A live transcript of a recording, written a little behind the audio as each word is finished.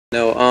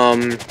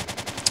No,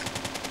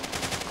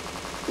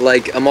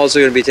 like, I'm also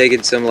gonna be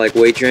taking some, like,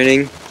 weight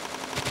training.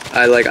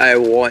 I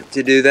want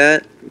to do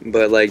that,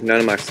 but, like, none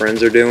of my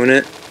friends are doing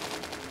it.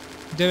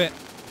 Do it.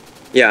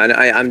 Yeah, and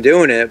I'm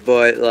doing it,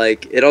 but,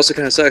 like, it also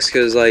kind of sucks,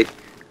 because, like,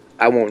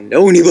 I won't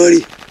know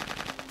anybody.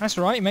 That's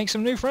right, you make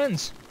some new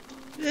friends.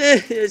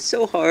 It's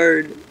so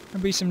hard.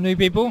 There'll be some new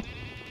people.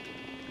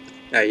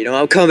 Alright, you know,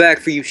 I'll come back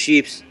for you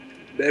sheeps.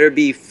 Better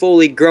be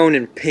fully grown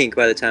and pink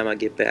by the time I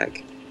get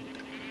back.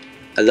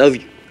 I love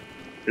you.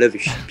 I love you,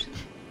 sheeps.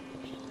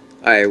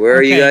 Alright, where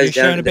are you guys?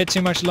 You're showing a bit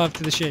too much love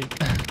to the sheep.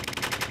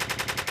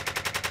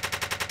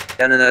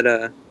 Down in that,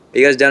 are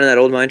you guys down in that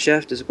old mine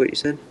shaft, is what you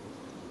said?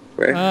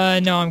 Where?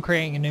 No, I'm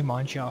creating a new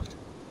mine shaft.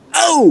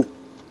 Oh!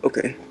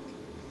 Okay.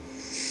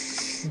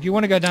 If you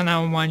want to go down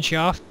that mine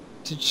shaft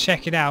to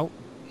check it out,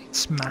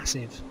 it's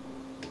massive.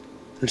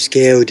 I'm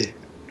scared.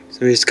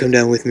 Somebody has to come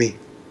down with me.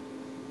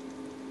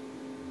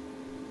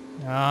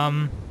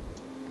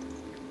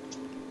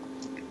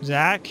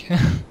 Zach?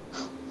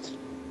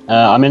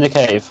 I'm in the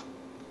cave.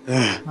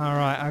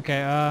 Alright,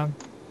 okay,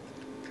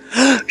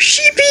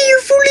 Sheepy,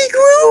 you're fully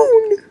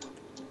grown!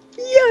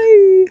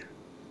 Yay!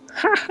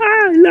 Haha,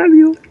 I love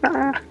you.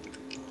 I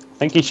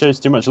think he shows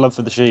too much love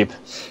for the sheep.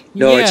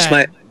 No, yeah. it's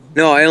my...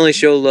 No, I only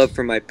show love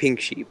for my pink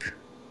sheep.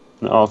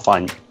 Oh,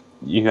 fine.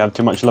 You have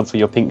too much love for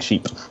your pink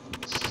sheep.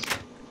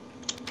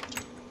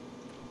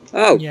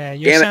 Oh, Yeah,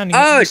 you're damn sounding, it.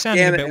 Oh, you're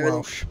sounding damn a it. bit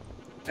Welsh.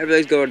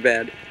 Everything's going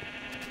bad.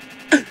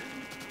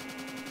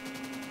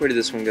 Where did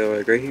this one go?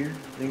 Like right here?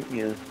 I think,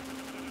 yeah.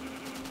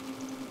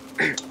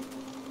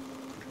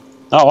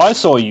 Oh, I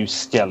saw you,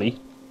 Skelly.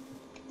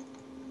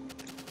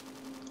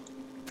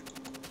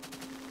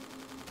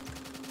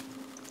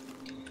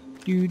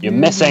 You're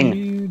missing.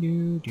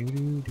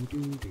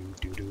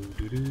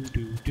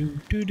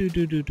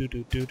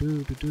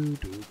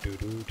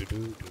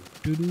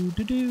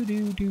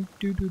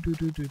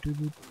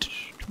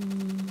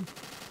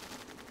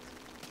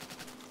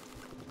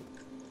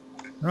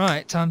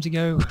 Right, time to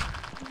go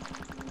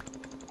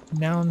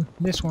down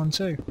this one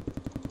too.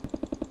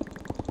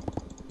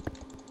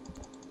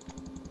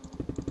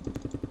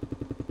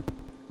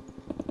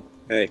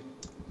 Hey.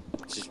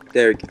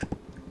 There we go.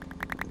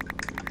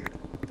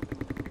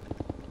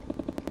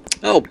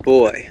 Oh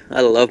boy,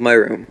 I love my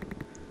room.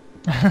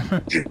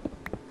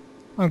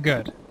 Oh,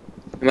 good.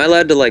 Am I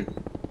allowed to, like,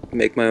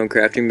 make my own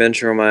crafting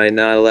bench, or am I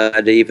not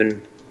allowed to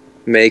even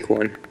make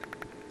one?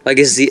 Like,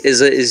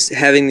 is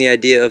having the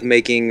idea of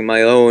making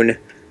my own,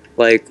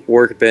 like,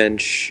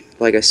 workbench,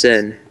 like, a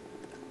sin?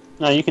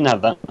 No, you can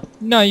have that.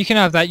 No, you can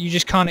have that, you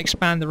just can't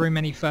expand the room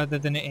any further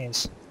than it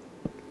is.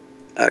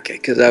 Okay,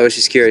 because I was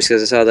just curious,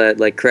 because I saw that,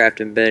 like,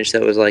 crafting bench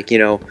that was, like, you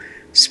know,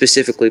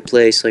 specifically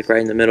placed, like,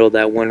 right in the middle of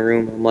that one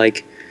room. I'm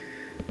like,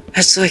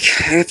 that's like,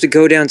 I have to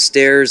go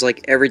downstairs,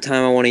 like, every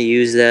time I want to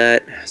use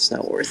that. It's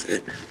not worth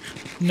it.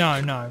 No,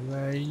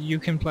 you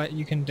can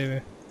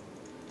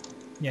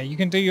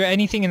do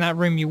anything in that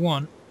room you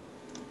want,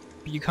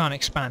 but you can't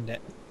expand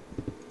it.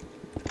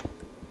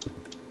 It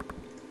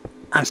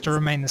has to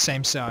remain the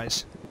same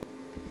size.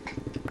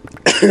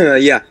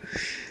 Yeah.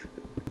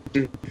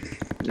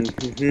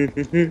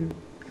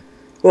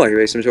 Well, I can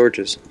make some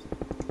torches.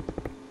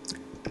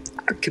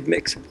 I could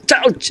make some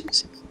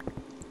torches.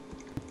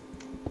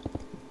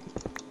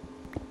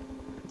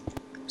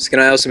 So can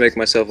I also make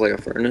myself like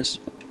a furnace?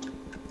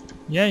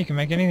 Yeah, you can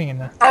make anything in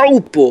there. Oh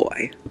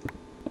boy!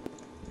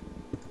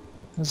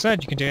 As I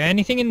said, you can do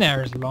anything in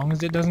there as long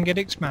as it doesn't get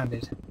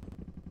expanded.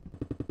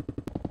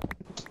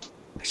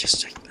 I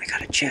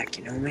gotta check,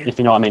 you know, man? If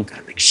you know what I mean.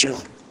 Gotta make sure.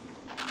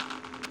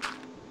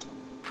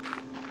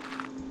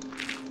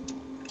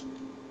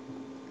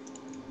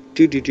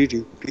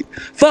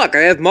 Fuck! I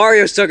have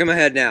Mario stuck in my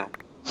head now.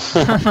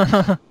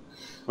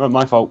 Well,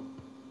 my fault.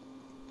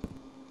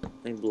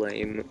 I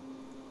blame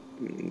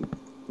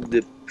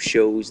the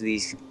shows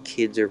these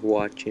kids are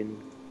watching.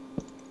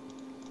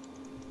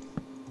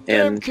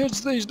 Damn And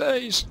kids these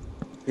days!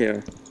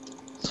 yeah.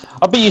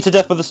 I'll beat you to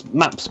death with this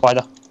map,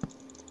 Spider.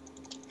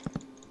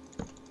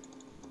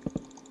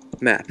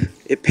 Map.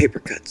 It paper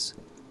cuts.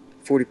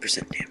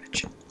 40%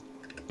 damage.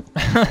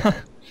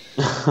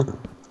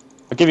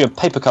 I'll give you a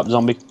paper cup,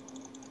 zombie.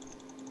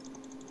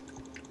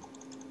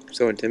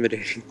 So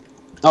intimidating.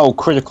 Oh,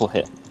 critical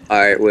hit.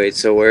 Alright, wait,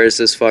 so where is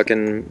this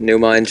fucking new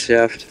mine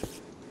shaft?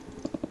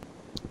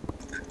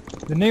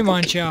 The new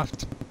mine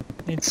shaft.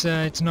 It's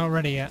not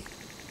ready yet.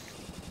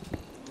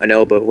 I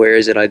know, but where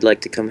is it? I'd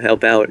like to come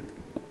help out.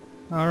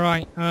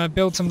 Alright,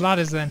 build some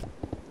ladders then.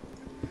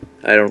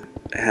 I don't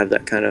have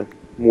that kind of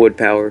wood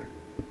power.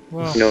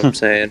 Well, You know what I'm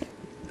saying?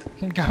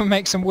 go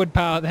make some wood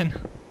power then.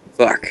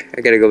 Fuck,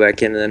 I gotta go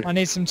back in then. I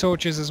need some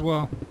torches as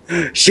well.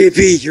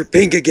 Shippy, you're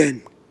pink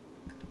again!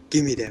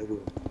 Give me that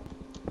wood.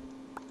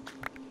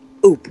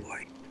 Oh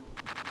boy.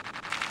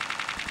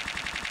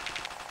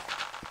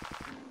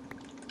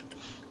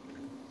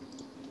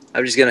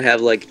 I'm just gonna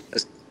have like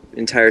an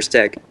entire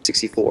stack,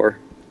 64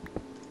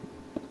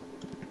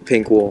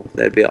 pink wool.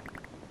 That'd be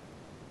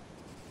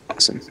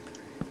awesome.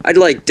 I'd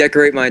like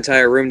decorate my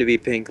entire room to be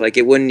pink. Like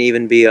it wouldn't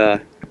even be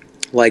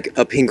like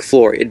a pink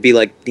floor. It'd be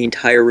like the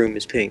entire room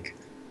is pink.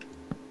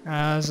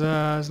 As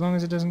long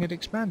as it doesn't get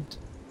expanded.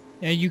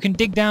 Yeah, you can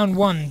dig down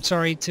one,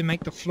 sorry, to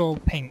make the floor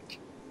pink.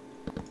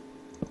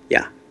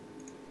 Yeah.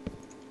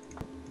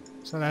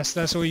 So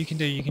that's all you can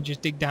do. You can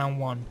just dig down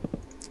one.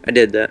 I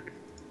did that.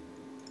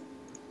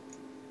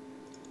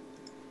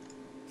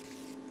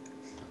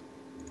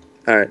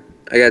 Alright,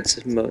 I got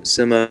some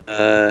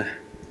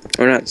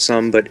or not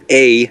some, but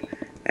a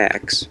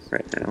axe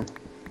right now.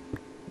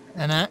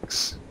 An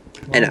axe.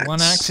 An Well,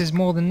 one axe. axe is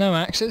more than no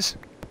axes.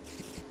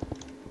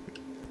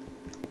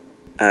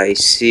 I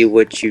see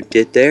what you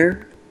did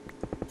there.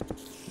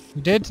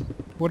 You did?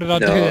 What did I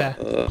do No, there?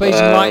 Please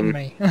enlighten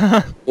me.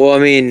 Well, I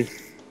mean,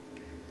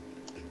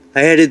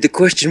 I added the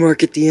question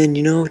mark at the end,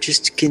 you know,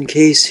 just in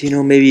case, you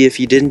know, maybe if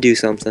you didn't do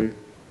something.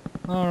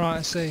 Alright,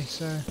 I see.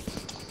 So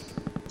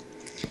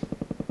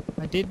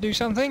I did do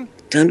something?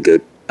 Done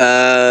good.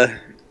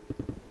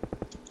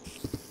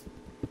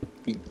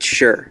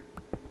 Sure.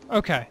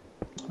 Okay.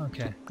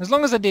 Okay. As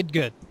long as I did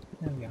good.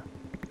 There we go.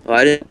 Well,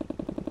 I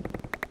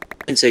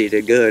didn't say you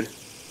did good.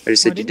 I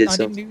just said you did I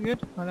something. didn't do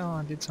good? I know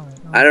I did something.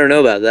 I don't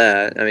know about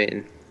that. I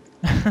mean,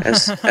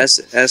 ask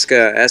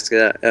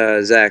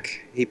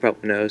Zach. He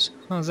probably knows.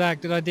 Oh,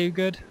 Zach, did I do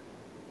good?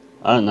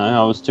 I don't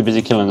know. I was too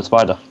busy killing the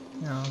spider.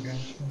 Oh, okay.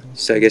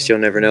 So I guess you'll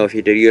never know if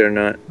you did good or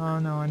not. Oh,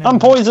 no, I know. I'm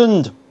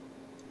poisoned.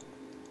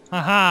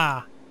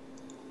 Haha!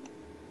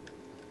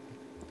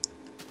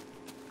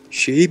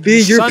 She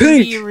be your Sun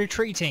pink. be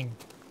retreating.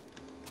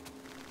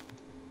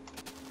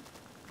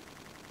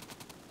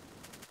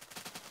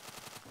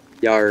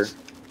 Yar.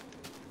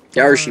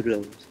 Yar she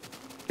blows.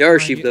 Yar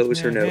she blows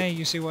her Yeah, nose.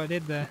 you see what I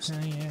did there.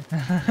 Yeah.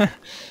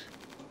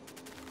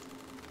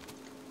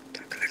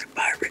 Talk like a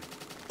pirate.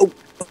 Oh.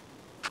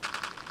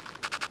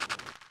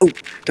 Oh.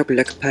 Talk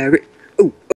like a pirate. Oh.